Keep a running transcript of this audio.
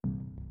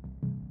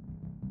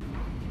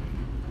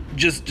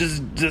just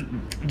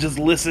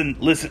listen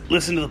to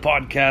the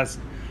podcast.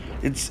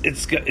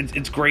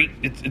 It's great.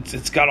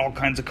 It's got all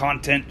kinds of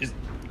content. Just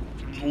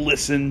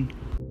listen.